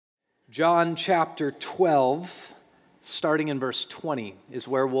John chapter 12, starting in verse 20, is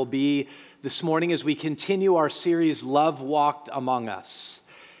where we'll be this morning as we continue our series, Love Walked Among Us.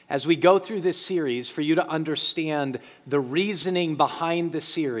 As we go through this series, for you to understand the reasoning behind the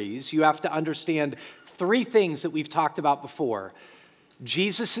series, you have to understand three things that we've talked about before.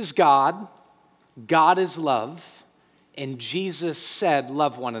 Jesus is God, God is love, and Jesus said,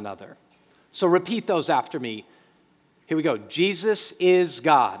 love one another. So repeat those after me. Here we go. Jesus is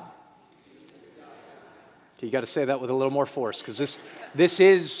God. You got to say that with a little more force because this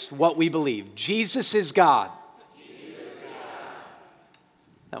is what we believe. Jesus is God.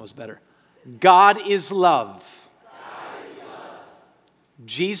 That was better. God is love.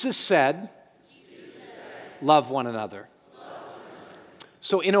 Jesus said, love one another.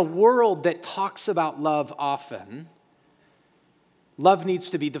 So in a world that talks about love often, love needs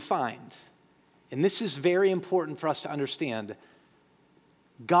to be defined. And this is very important for us to understand.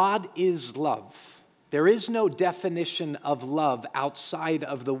 God is love. There is no definition of love outside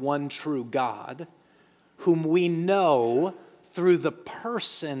of the one true God, whom we know through the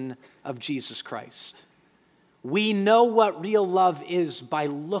person of Jesus Christ. We know what real love is by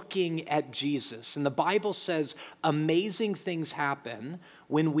looking at Jesus. And the Bible says amazing things happen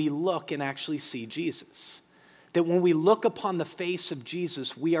when we look and actually see Jesus. That when we look upon the face of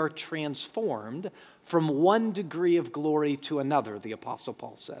Jesus, we are transformed from one degree of glory to another, the Apostle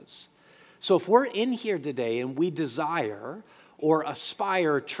Paul says. So if we're in here today and we desire or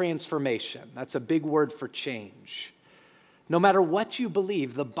aspire transformation, that's a big word for change. No matter what you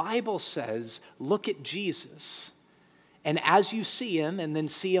believe, the Bible says, look at Jesus. And as you see him and then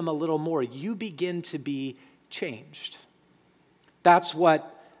see him a little more, you begin to be changed. That's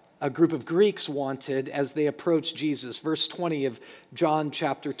what a group of Greeks wanted as they approached Jesus. Verse 20 of John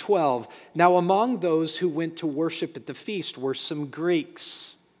chapter 12. Now among those who went to worship at the feast were some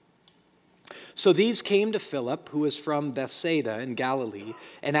Greeks. So these came to Philip, who was from Bethsaida in Galilee,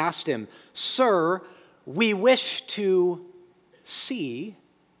 and asked him, Sir, we wish to see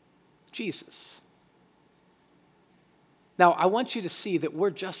Jesus. Now, I want you to see that we're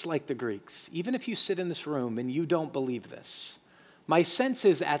just like the Greeks. Even if you sit in this room and you don't believe this, my sense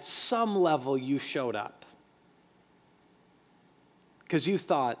is at some level you showed up. Because you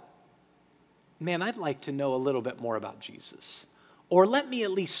thought, man, I'd like to know a little bit more about Jesus. Or let me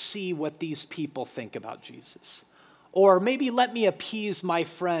at least see what these people think about Jesus. Or maybe let me appease my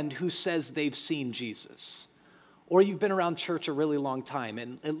friend who says they've seen Jesus. Or you've been around church a really long time,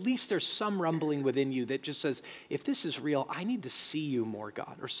 and at least there's some rumbling within you that just says, if this is real, I need to see you more,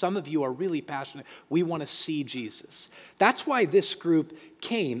 God. Or some of you are really passionate. We want to see Jesus. That's why this group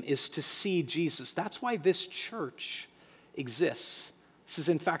came, is to see Jesus. That's why this church exists. This is,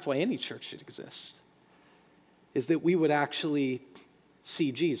 in fact, why any church should exist, is that we would actually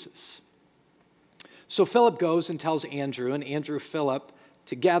see Jesus. So Philip goes and tells Andrew, and Andrew, Philip,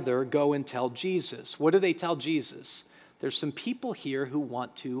 together go and tell Jesus. What do they tell Jesus? There's some people here who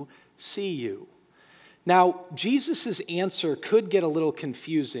want to see you. Now, Jesus' answer could get a little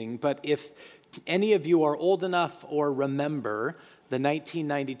confusing, but if any of you are old enough or remember the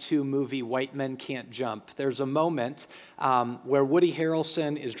 1992 movie White Men Can't Jump, there's a moment where Woody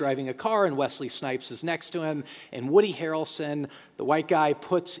Harrelson is driving a car and Wesley Snipes is next to him, and Woody Harrelson, the white guy,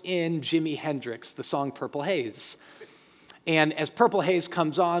 puts in Jimi Hendrix, the song Purple Haze. And as Purple Haze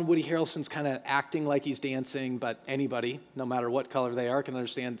comes on, Woody Harrelson's kind of acting like he's dancing, but anybody, no matter what color they are, can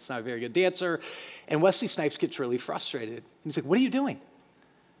understand it's not a very good dancer. And Wesley Snipes gets really frustrated. He's like, what are you doing?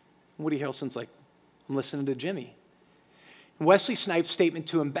 And Woody Harrelson's like, I'm listening to Jimmy. And Wesley Snipes' statement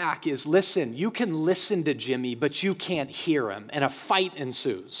to him back is, listen, you can listen to Jimmy, but you can't hear him. And a fight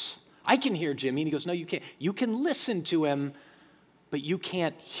ensues. I can hear Jimmy. And he goes, no, you can't. You can listen to him, but you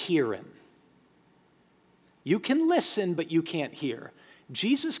can't hear him. You can listen, but you can't hear.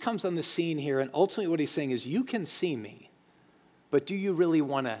 Jesus comes on the scene here, and ultimately what he's saying is, you can see me, but do you really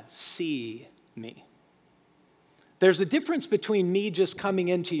want to see me? There's a difference between me just coming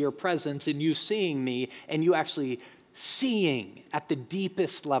into your presence and you seeing me, and you actually seeing at the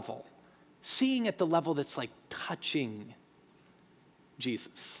deepest level, seeing at the level that's like touching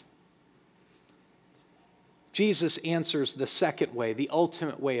Jesus. Jesus answers the second way, the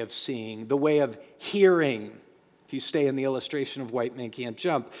ultimate way of seeing, the way of hearing. If you stay in the illustration of White Men Can't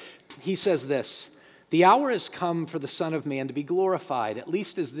Jump, he says this, the hour has come for the Son of Man to be glorified. At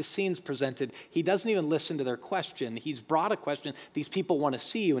least as this scene's presented, he doesn't even listen to their question. He's brought a question. These people want to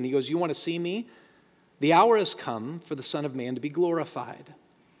see you. And he goes, you want to see me? The hour has come for the Son of Man to be glorified.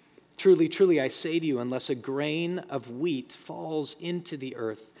 Truly, truly, I say to you, unless a grain of wheat falls into the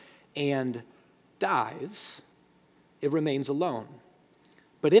earth and dies, it remains alone.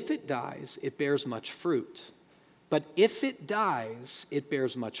 But if it dies, it bears much fruit. But if it dies, it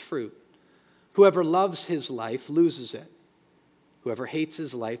bears much fruit. Whoever loves his life loses it. Whoever hates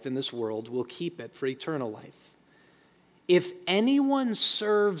his life in this world will keep it for eternal life. If anyone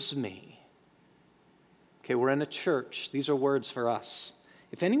serves me, okay, we're in a church. These are words for us.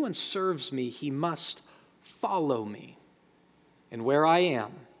 If anyone serves me, he must follow me. And where I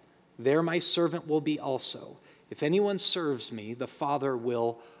am, there my servant will be also. If anyone serves me, the Father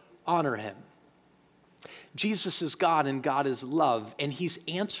will honor him. Jesus is God and God is love, and he's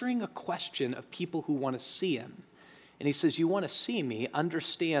answering a question of people who want to see him. And he says, you want to see me,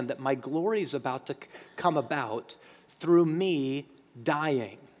 understand that my glory is about to come about through me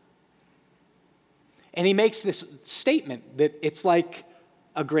dying. And he makes this statement that it's like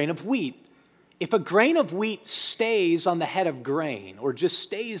a grain of wheat. If a grain of wheat stays on the head of grain or just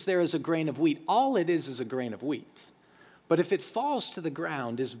stays there as a grain of wheat, all it is a grain of wheat. But if it falls to the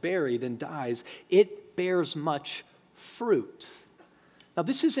ground, is buried and dies, it bears much fruit. Now,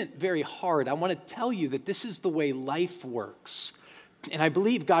 this isn't very hard. I want to tell you that this is the way life works. And I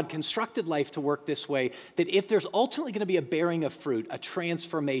believe God constructed life to work this way, that if there's ultimately going to be a bearing of fruit, a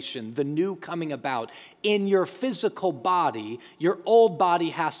transformation, the new coming about in your physical body, your old body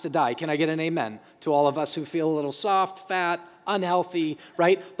has to die. Can I get an amen to all of us who feel a little soft, fat, unhealthy,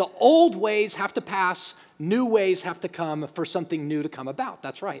 right? The old ways have to pass, new ways have to come for something new to come about.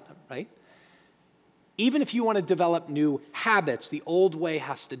 That's right, right? Even if you want to develop new habits, the old way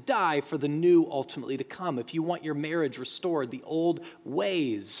has to die for the new ultimately to come. If you want your marriage restored, the old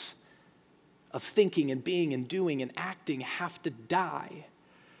ways of thinking and being and doing and acting have to die.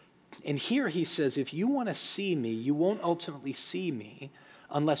 And here he says, if you want to see me, you won't ultimately see me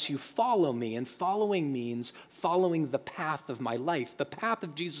unless you follow me. And following means following the path of my life. The path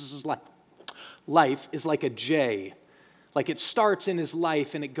of Jesus' life is like a J. Like it starts in his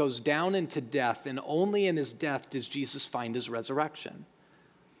life and it goes down into death, and only in his death does Jesus find his resurrection.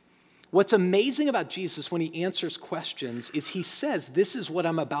 What's amazing about Jesus when he answers questions is he says, this is what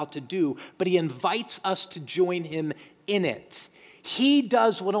I'm about to do, but he invites us to join him in it. He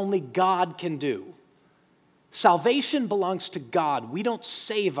does what only God can do. Salvation belongs to God. We don't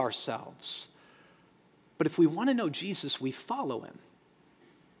save ourselves. But if we want to know Jesus, we follow him.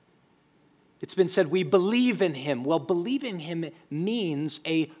 It's been said we believe in him. Well, believing him means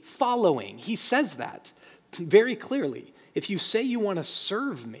a following. He says that very clearly. If you say you want to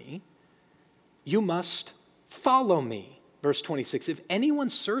serve me, you must follow me. Verse 26, if anyone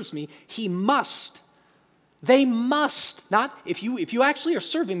serves me, he must. They must. Not if you actually are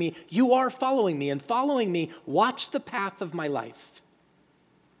serving me, you are following me. And following me, watch the path of my life.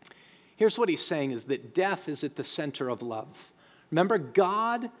 Here's what he's saying is that death is at the center of love. Remember,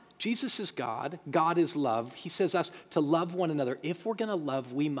 Jesus is God. God is love. He says us to love one another. If we're going to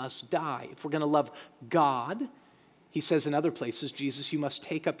love, we must die. If we're going to love God, he says in other places, Jesus, you must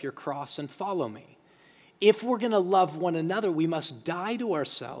take up your cross and follow me. If we're going to love one another, we must die to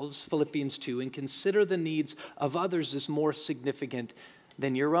ourselves, Philippians 2, and consider the needs of others as more significant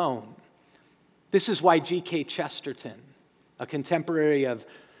than your own. This is why G.K. Chesterton, a contemporary of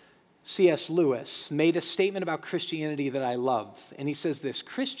C.S. Lewis, made a statement about Christianity that I love. And he says this,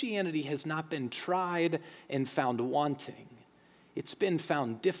 Christianity has not been tried and found wanting. It's been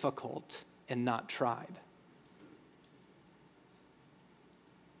found difficult and not tried.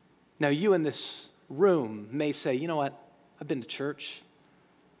 Now, you in this room may say, you know what? I've been to church.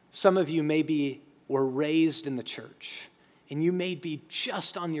 Some of you maybe were raised in the church, and you may be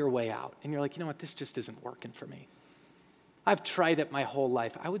just on your way out. And you're like, you know what? This just isn't working for me. I've tried it my whole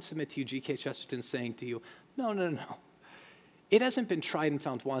life. I would submit to you, G.K. Chesterton saying to you, no. It hasn't been tried and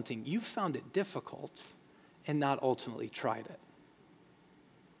found wanting. You've found it difficult and not ultimately tried it.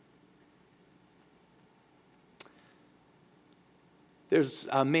 There's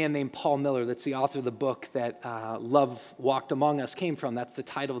a man named Paul Miller that's the author of the book that Love Walked Among Us came from. That's the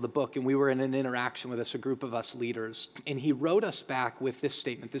title of the book, and we were in an interaction with us, a group of us leaders, and he wrote us back with this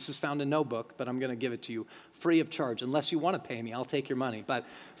statement. This is found in no book, but I'm going to give it to you free of charge. Unless you want to pay me, I'll take your money, but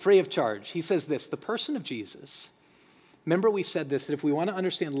free of charge. He says this, the person of Jesus, remember we said this, that if we want to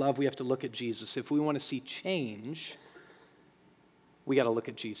understand love, we have to look at Jesus. If we want to see change, we got to look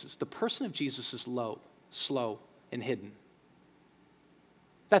at Jesus. The person of Jesus is low, slow, and hidden.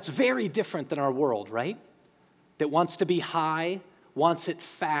 That's very different than our world, right? That wants to be high, wants it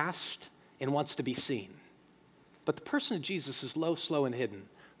fast, and wants to be seen. But the person of Jesus is low, slow, and hidden,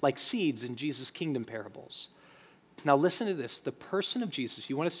 like seeds in Jesus' kingdom parables. Now listen to this. The person of Jesus,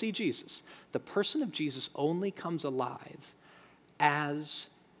 you want to see Jesus, the person of Jesus only comes alive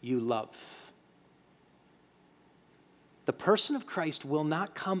as you love. The person of Christ will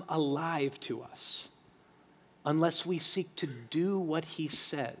not come alive to us unless we seek to do what he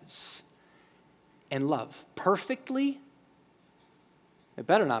says and love. Perfectly? It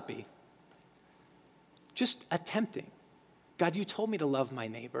better not be. Just attempting. God, you told me to love my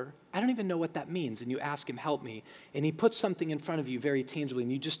neighbor. I don't even know what that means. And you ask him, help me. And he puts something in front of you very tangibly,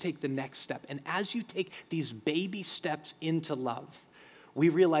 and you just take the next step. And as you take these baby steps into love, we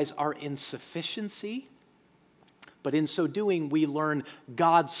realize our insufficiency, but in so doing, we learn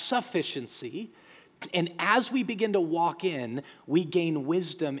God's sufficiency. And as we begin to walk in, we gain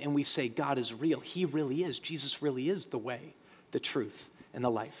wisdom and we say, God is real. He really is. Jesus really is the way, the truth, and the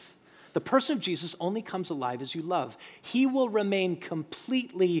life. The person of Jesus only comes alive as you love. He will remain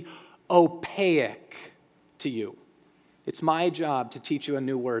completely opaque to you. It's my job to teach you a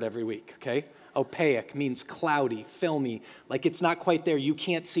new word every week, okay? Opaque means cloudy, filmy, like it's not quite there. You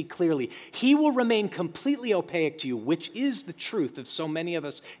can't see clearly. He will remain completely opaque to you, which is the truth of so many of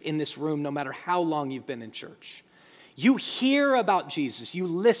us in this room, no matter how long you've been in church. You hear about Jesus. You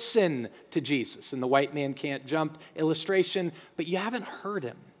listen to Jesus. And the white man can't jump illustration, but you haven't heard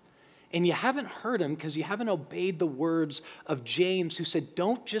him. And you haven't heard him because you haven't obeyed the words of James, who said,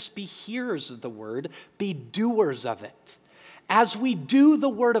 don't just be hearers of the word, be doers of it. As we do the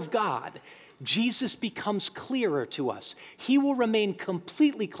word of God, Jesus becomes clearer to us. He will remain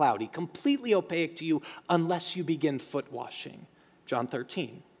completely cloudy, completely opaque to you unless you begin foot washing. John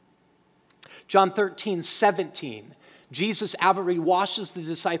 13. John 13:17. Jesus after he washes the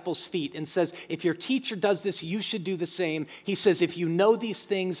disciples' feet and says, if your teacher does this, you should do the same. He says, if you know these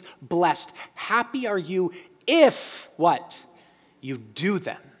things, blessed. Happy are you if, what? You do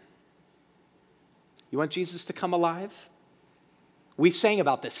them. You want Jesus to come alive? We sang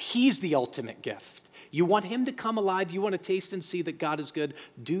about this. He's the ultimate gift. You want him to come alive? You want to taste and see that God is good?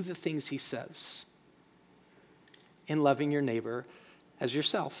 Do the things he says in loving your neighbor as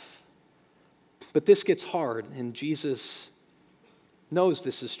yourself. But this gets hard, and Jesus knows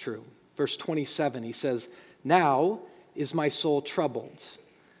this is true. Verse 27, he says, now is my soul troubled.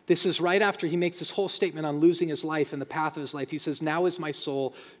 This is right after he makes this whole statement on losing his life and the path of his life. He says, now is my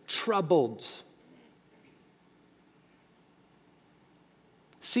soul troubled.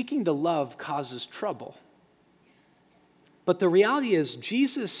 Seeking to love causes trouble. But the reality is,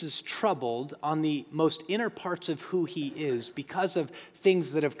 Jesus is troubled on the most inner parts of who he is because of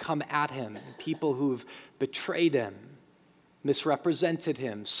things that have come at him, people who've betrayed him, misrepresented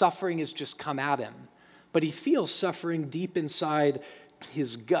him. Suffering has just come at him. But he feels suffering deep inside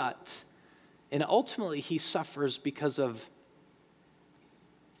his gut. And ultimately, he suffers because of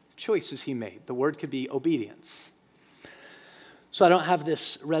choices he made. The word could be obedience. So I don't have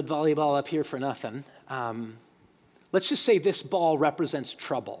this red volleyball up here for nothing. Let's just say this ball represents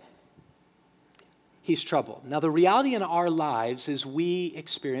trouble. He's troubled. Now, the reality in our lives is we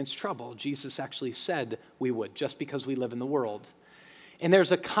experience trouble. Jesus actually said we would, just because we live in the world. And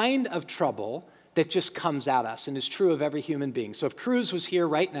there's a kind of trouble that just comes at us and is true of every human being. So if Cruz was here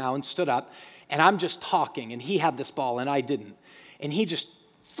right now and stood up, and I'm just talking, and he had this ball and I didn't, and he just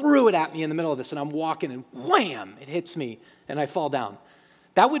threw it at me in the middle of this, and I'm walking, and wham, it hits me, and I fall down.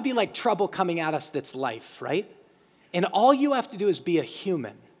 That would be like trouble coming at us that's life, right? And all you have to do is be a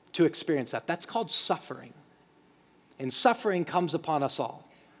human to experience that. That's called suffering. And suffering comes upon us all.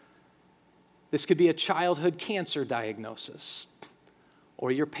 This could be a childhood cancer diagnosis,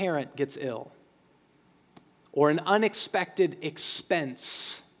 or your parent gets ill, or an unexpected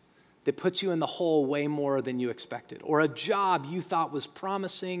expense that puts you in the hole way more than you expected, or a job you thought was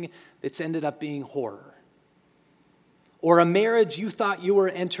promising that's ended up being horror. Or a marriage you thought you were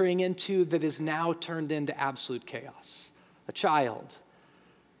entering into that is now turned into absolute chaos. A child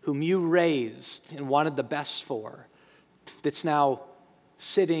whom you raised and wanted the best for that's now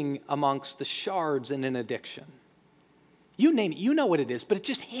sitting amongst the shards in an addiction. You name it, you know what it is, but it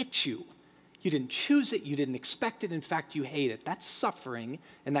just hits you. You didn't choose it, you didn't expect it, in fact, you hate it. That's suffering,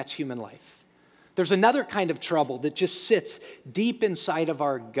 and that's human life. There's another kind of trouble that just sits deep inside of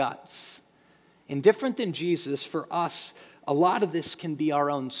our guts. And different than Jesus, for us, a lot of this can be our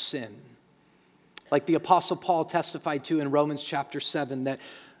own sin. Like the Apostle Paul testified to in Romans chapter 7, that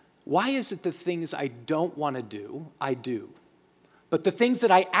why is it the things I don't want to do, I do? But the things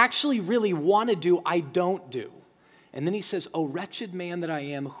that I actually really want to do, I don't do. And then he says, "O wretched man that I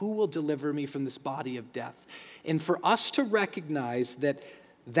am, who will deliver me from this body of death?" And for us to recognize that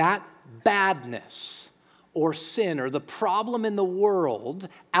that badness or sin or the problem in the world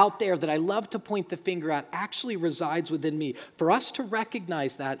out there that I love to point the finger at actually resides within me. For us to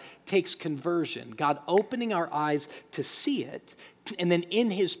recognize that takes conversion, God opening our eyes to see it, and then in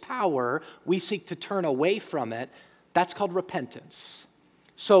his power, we seek to turn away from it That's called repentance.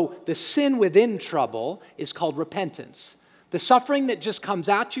 So the sin within trouble is called repentance. The suffering that just comes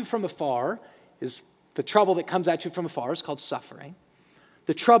at you from afar is the trouble that comes at you from afar is called suffering.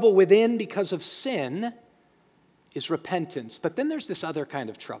 The trouble within because of sin is repentance. But then there's this other kind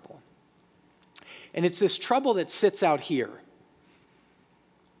of trouble. And it's this trouble that sits out here.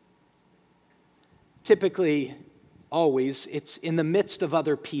 Typically, always, it's in the midst of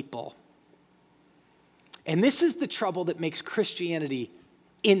other people. And this is the trouble that makes Christianity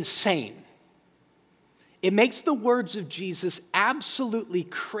insane. It makes the words of Jesus absolutely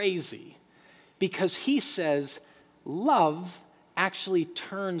crazy because he says love actually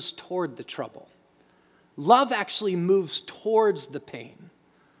turns toward the trouble. Love actually moves towards the pain.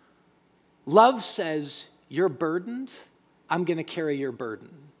 Love says, you're burdened, I'm going to carry your burden.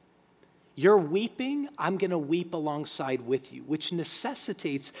 You're weeping, I'm going to weep alongside with you, which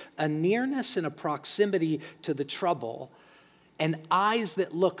necessitates a nearness and a proximity to the trouble and eyes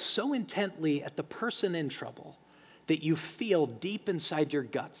that look so intently at the person in trouble that you feel deep inside your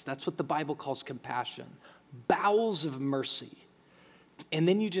guts. That's what the Bible calls compassion, bowels of mercy. And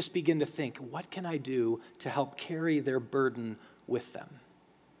then you just begin to think, what can I do to help carry their burden with them?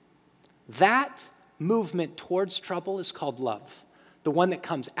 That movement towards trouble is called love. The one that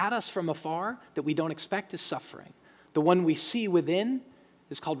comes at us from afar that we don't expect is suffering. The one we see within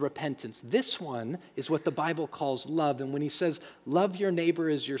is called repentance. This one is what the Bible calls love. And when he says, love your neighbor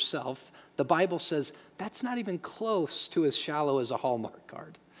as yourself, the Bible says that's not even close to as shallow as a Hallmark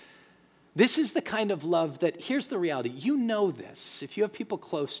card. This is the kind of love that, here's the reality. You know this. If you have people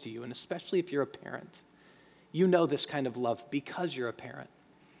close to you, and especially if you're a parent, you know this kind of love because you're a parent.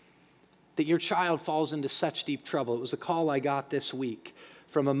 That your child falls into such deep trouble. It was a call I got this week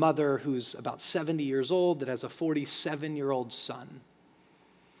from a mother who's about 70 years old that has a 47-year-old son.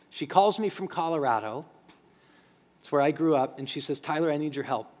 She calls me from Colorado. It's where I grew up, and she says, Tyler, I need your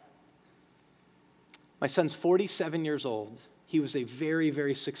help. My son's 47 years old. He was a very,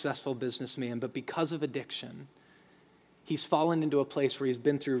 very successful businessman, but because of addiction, he's fallen into a place where he's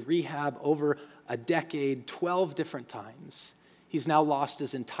been through rehab over a decade, 12 different times. He's now lost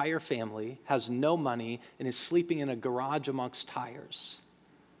his entire family, has no money, and is sleeping in a garage amongst tires.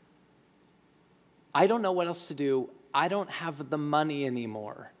 I don't know what else to do. I don't have the money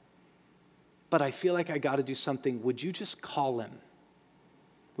anymore. But I feel like I got to do something. Would you just call him?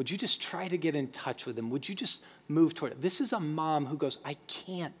 Would you just try to get in touch with him? Would you just move toward it? This is a mom who goes, I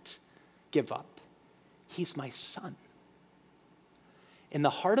can't give up. He's my son. In the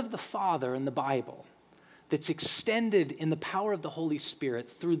heart of the Father in the Bible, that's extended in the power of the Holy Spirit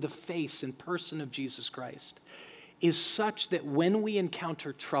through the face and person of Jesus Christ, is such that when we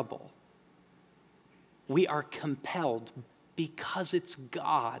encounter trouble, we are compelled, because it's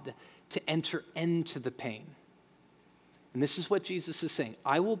God, to enter into the pain. And this is what Jesus is saying.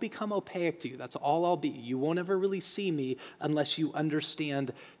 I will become opaque to you. That's all I'll be. You won't ever really see me unless you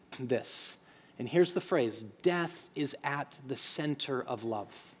understand this. And here's the phrase, death is at the center of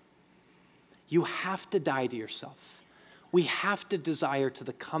love. You have to die to yourself. We have to desire to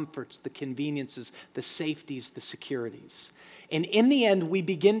the comforts, the conveniences, the safeties, the securities. And in the end, we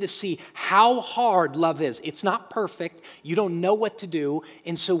begin to see how hard love is. It's not perfect. You don't know what to do.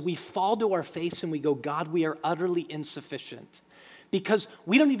 And so we fall to our face and we go, God, we are utterly insufficient. Because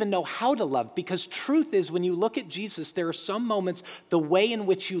we don't even know how to love. Because truth is, when you look at Jesus, there are some moments, the way in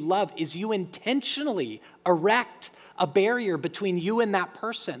which you love is you intentionally erect a barrier between you and that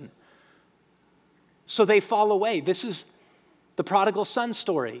person. So they fall away. This is the prodigal son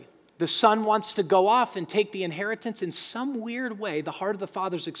story. The son wants to go off and take the inheritance. In some weird way, the heart of the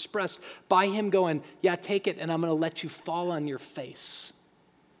father's expressed by him going, yeah, take it, and I'm going to let you fall on your face.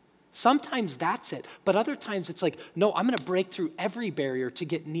 Sometimes that's it. But other times it's like, no, I'm going to break through every barrier to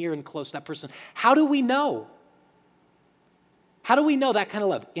get near and close to that person. How do we know? How do we know that kind of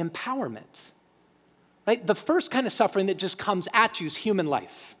love? Empowerment. Right? The first kind of suffering that just comes at you is human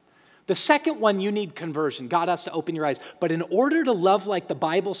life. The second one, you need conversion. God has to open your eyes. But in order to love like the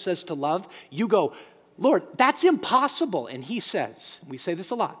Bible says to love, you go, Lord, that's impossible. And he says, we say this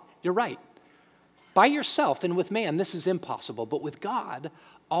a lot, you're right. By yourself and with man, this is impossible. But with God,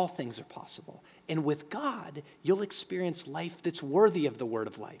 all things are possible. And with God, you'll experience life that's worthy of the word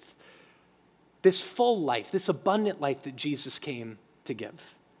of life. This full life, this abundant life that Jesus came to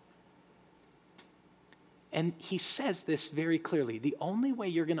give. And he says this very clearly. The only way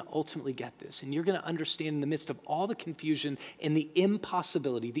you're going to ultimately get this, and you're going to understand in the midst of all the confusion and the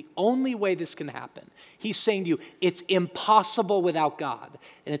impossibility, the only way this can happen, he's saying to you, it's impossible without God.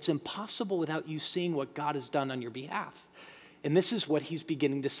 And it's impossible without you seeing what God has done on your behalf. And this is what he's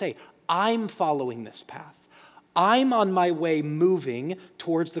beginning to say. I'm following this path. I'm on my way moving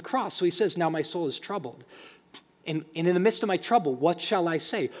towards the cross. So he says, now my soul is troubled. And in the midst of my trouble, what shall I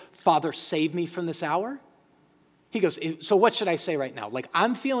say? Father, save me from this hour? He goes, so what should I say right now? Like,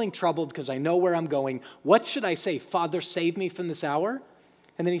 I'm feeling troubled because I know where I'm going. What should I say? Father, save me from this hour?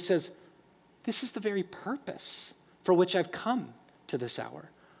 And then he says, this is the very purpose for which I've come to this hour.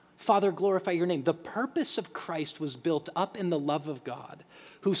 Father, glorify your name. The purpose of Christ was built up in the love of God,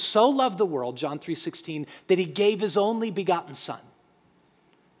 who so loved the world, John 3:16, that he gave his only begotten son.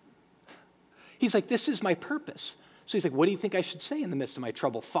 He's like, this is my purpose. So he's like, what do you think I should say in the midst of my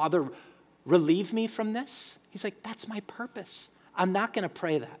trouble? Father, relieve me from this? He's like, that's my purpose. I'm not going to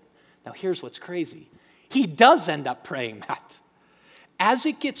pray that. Now, here's what's crazy. He does end up praying that. As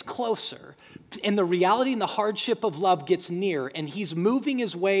it gets closer, and the reality and the hardship of love gets near, and he's moving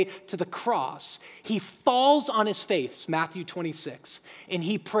his way to the cross, he falls on his face, Matthew 26, and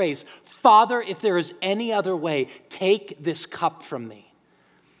he prays, Father, if there is any other way, take this cup from me.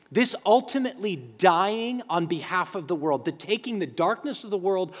 This ultimately dying on behalf of the world, the taking the darkness of the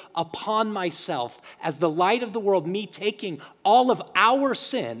world upon myself as the light of the world, me taking all of our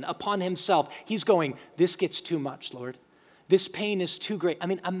sin upon himself. He's going, this gets too much, Lord. This pain is too great. I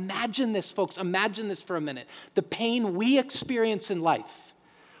mean, imagine this, folks. Imagine this for a minute. The pain we experience in life,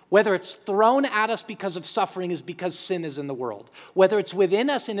 whether it's thrown at us because of suffering, is because sin is in the world. Whether it's within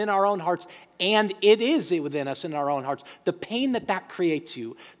us and in our own hearts, and it is within us and in our own hearts, the pain that creates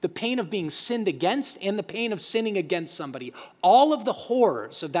you, the pain of being sinned against and the pain of sinning against somebody, all of the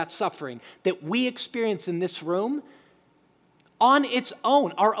horrors of that suffering that we experience in this room, on its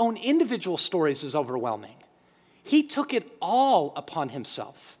own, our own individual stories is overwhelming. He took it all upon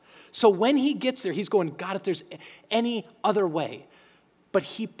himself. So when he gets there, he's going, God, if there's any other way. But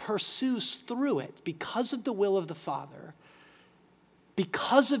he pursues through it because of the will of the Father,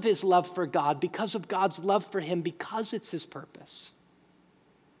 because of his love for God, because of God's love for him, because it's his purpose.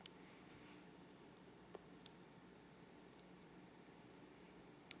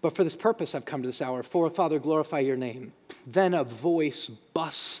 But for this purpose I've come to this hour. For, Father, glorify your name. Then a voice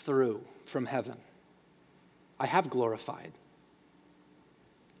busts through from heaven. I have glorified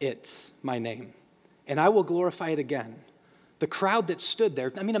it, my name, and I will glorify it again. The crowd that stood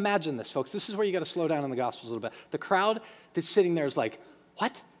there, I mean, imagine this, folks. This is where you got to slow down in the Gospels a little bit. The crowd that's sitting there is like,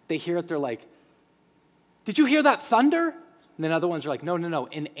 what? They hear it, they're like, did you hear that thunder? And then other ones are like, no.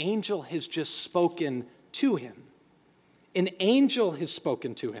 An angel has just spoken to him. An angel has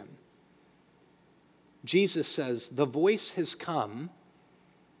spoken to him. Jesus says, the voice has come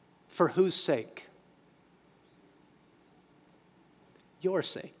for whose sake? Your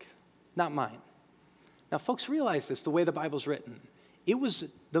sake, not mine. Now, folks, realize this, the way the Bible's written.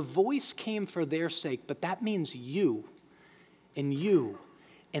 The voice came for their sake, but that means you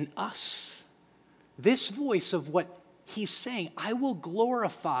and us. This voice of what he's saying, I will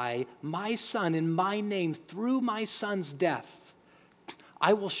glorify my son in my name through my son's death.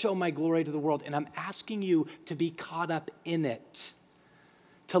 I will show my glory to the world, and I'm asking you to be caught up in it,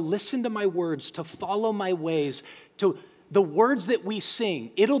 to listen to my words, to follow my ways, to the words that we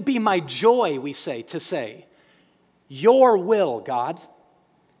sing. It'll be my joy, we say, to say, your will, God.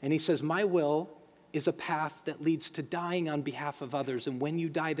 And he says, my will is a path that leads to dying on behalf of others. And when you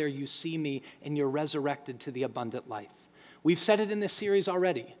die there, you see me and you're resurrected to the abundant life. We've said it in this series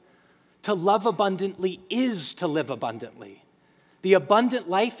already. To love abundantly is to live abundantly. The abundant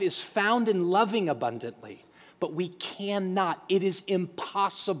life is found in loving abundantly, but we cannot. It is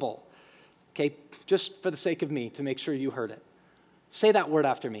impossible. Okay, just for the sake of me, to make sure you heard it. Say that word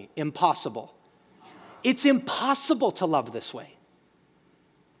after me, impossible. It's impossible to love this way.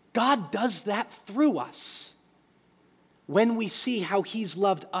 God does that through us when we see how he's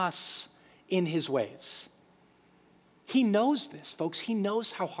loved us in his ways. He knows this, folks. He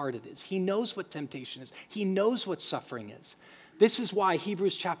knows how hard it is. He knows what temptation is. He knows what suffering is. This is why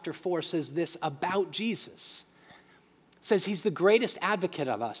Hebrews chapter 4 says this about Jesus. Says he's the greatest advocate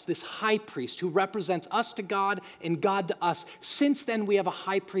of us, this high priest who represents us to God and God to us. Since then, we have a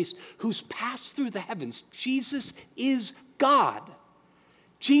high priest who's passed through the heavens. Jesus is God.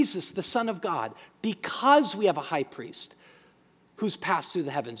 Jesus, the Son of God, because we have a high priest who's passed through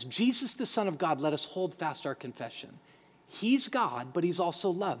the heavens. Jesus, the Son of God, let us hold fast our confession. He's God, but he's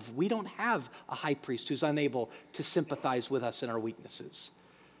also love. We don't have a high priest who's unable to sympathize with us in our weaknesses.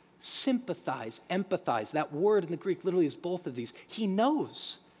 Sympathize, empathize. That word in the Greek literally is both of these. He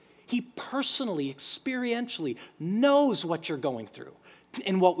knows. He personally, experientially knows what you're going through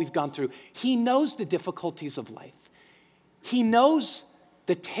and what we've gone through. He knows the difficulties of life. He knows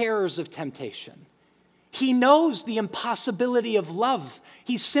the terrors of temptation. He knows the impossibility of love.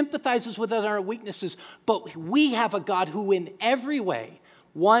 He sympathizes with our weaknesses, but we have a God who in every way,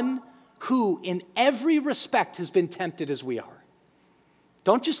 one who in every respect has been tempted as we are.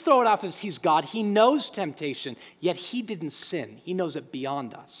 Don't just throw it off as he's God. He knows temptation, yet he didn't sin. He knows it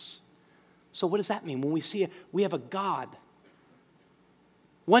beyond us. So what does that mean? When we have a God,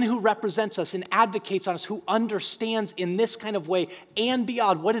 one who represents us and advocates on us, who understands in this kind of way and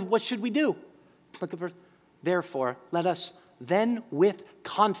beyond, what should we do? Look at verse. Therefore, let us then with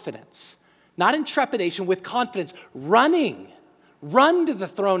confidence, not in trepidation, with confidence, run to the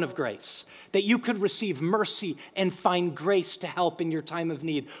throne of grace, that you could receive mercy and find grace to help in your time of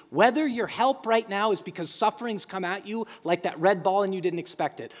need. Whether your help right now is because sufferings come at you like that red ball and you didn't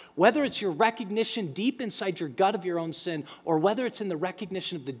expect it, whether it's your recognition deep inside your gut of your own sin, or whether it's in the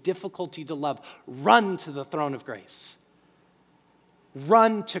recognition of the difficulty to love, run to the throne of grace.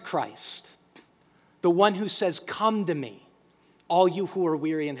 Run to Christ, the one who says, "Come to me, all you who are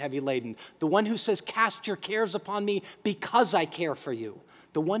weary and heavy laden." The one who says, "Cast your cares upon me because I care for you."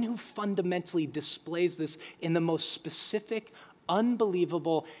 The one who fundamentally displays this in the most specific,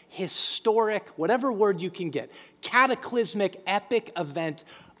 unbelievable, historic, whatever word you can get, cataclysmic, epic event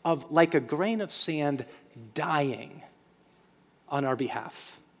of like a grain of sand dying on our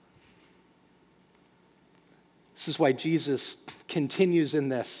behalf. This is why Jesus continues in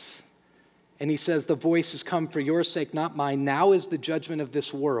this. And he says, "The voice has come for your sake, not mine. Now is the judgment of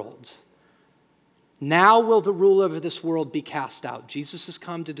this world. Now will the ruler of this world be cast out." Jesus has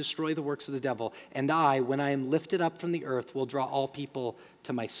come to destroy the works of the devil. "And I, when I am lifted up from the earth, will draw all people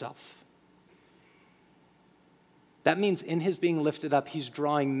to myself." That means in his being lifted up, he's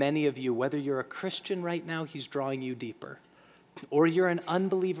drawing many of you. Whether you're a Christian right now, he's drawing you deeper. Or you're an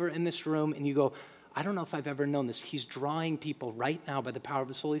unbeliever in this room and you go, "I don't know if I've ever known this." He's drawing people right now by the power of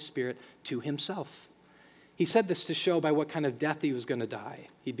his Holy Spirit to himself. He said this to show by what kind of death he was going to die.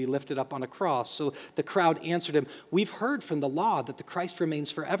 He'd be lifted up on a cross. So the crowd answered him, "We've heard from the law that the Christ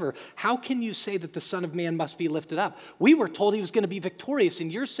remains forever. How can you say that the Son of Man must be lifted up? We were told he was going to be victorious,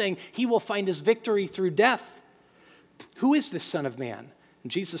 and you're saying he will find his victory through death. Who is this Son of Man?"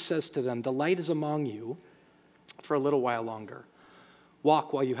 And Jesus says to them, "The light is among you for a little while longer.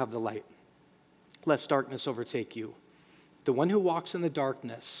 Walk while you have the light, lest darkness overtake you. The one who walks in the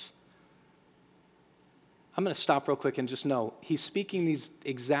darkness..." I'm going to stop real quick and just know, he's speaking these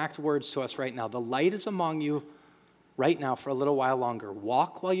exact words to us right now. The light is among you right now for a little while longer.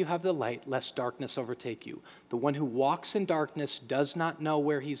 Walk while you have the light, lest darkness overtake you. The one who walks in darkness does not know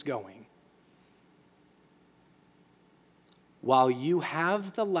where he's going. While you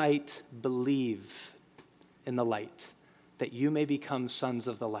have the light, believe in the light, that you may become sons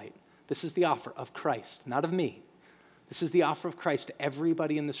of the light. This is the offer of Christ, not of me. This is the offer of Christ to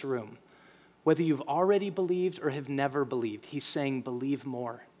everybody in this room. Whether you've already believed or have never believed, he's saying, believe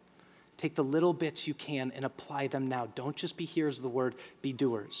more. Take the little bits you can and apply them now. Don't just be hearers of the word, be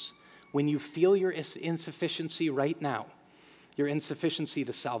doers. When you feel your insufficiency right now, your insufficiency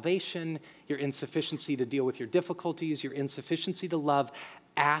to salvation, your insufficiency to deal with your difficulties, your insufficiency to love,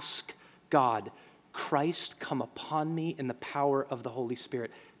 ask God, "Christ, come upon me in the power of the Holy Spirit.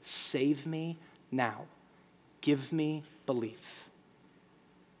 Save me now. Give me belief."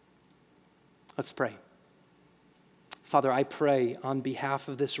 Let's pray. Father, I pray on behalf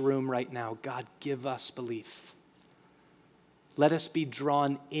of this room right now, God, give us belief. Let us be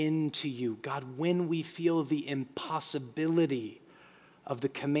drawn into you. God, when we feel the impossibility of the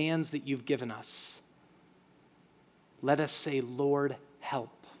commands that you've given us, let us say, "Lord,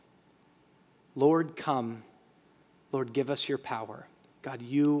 help. Lord, come. Lord, give us your power." God,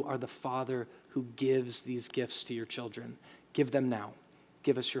 you are the Father who gives these gifts to your children. Give them now.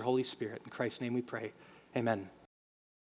 Give us your Holy Spirit. In Christ's name we pray. Amen.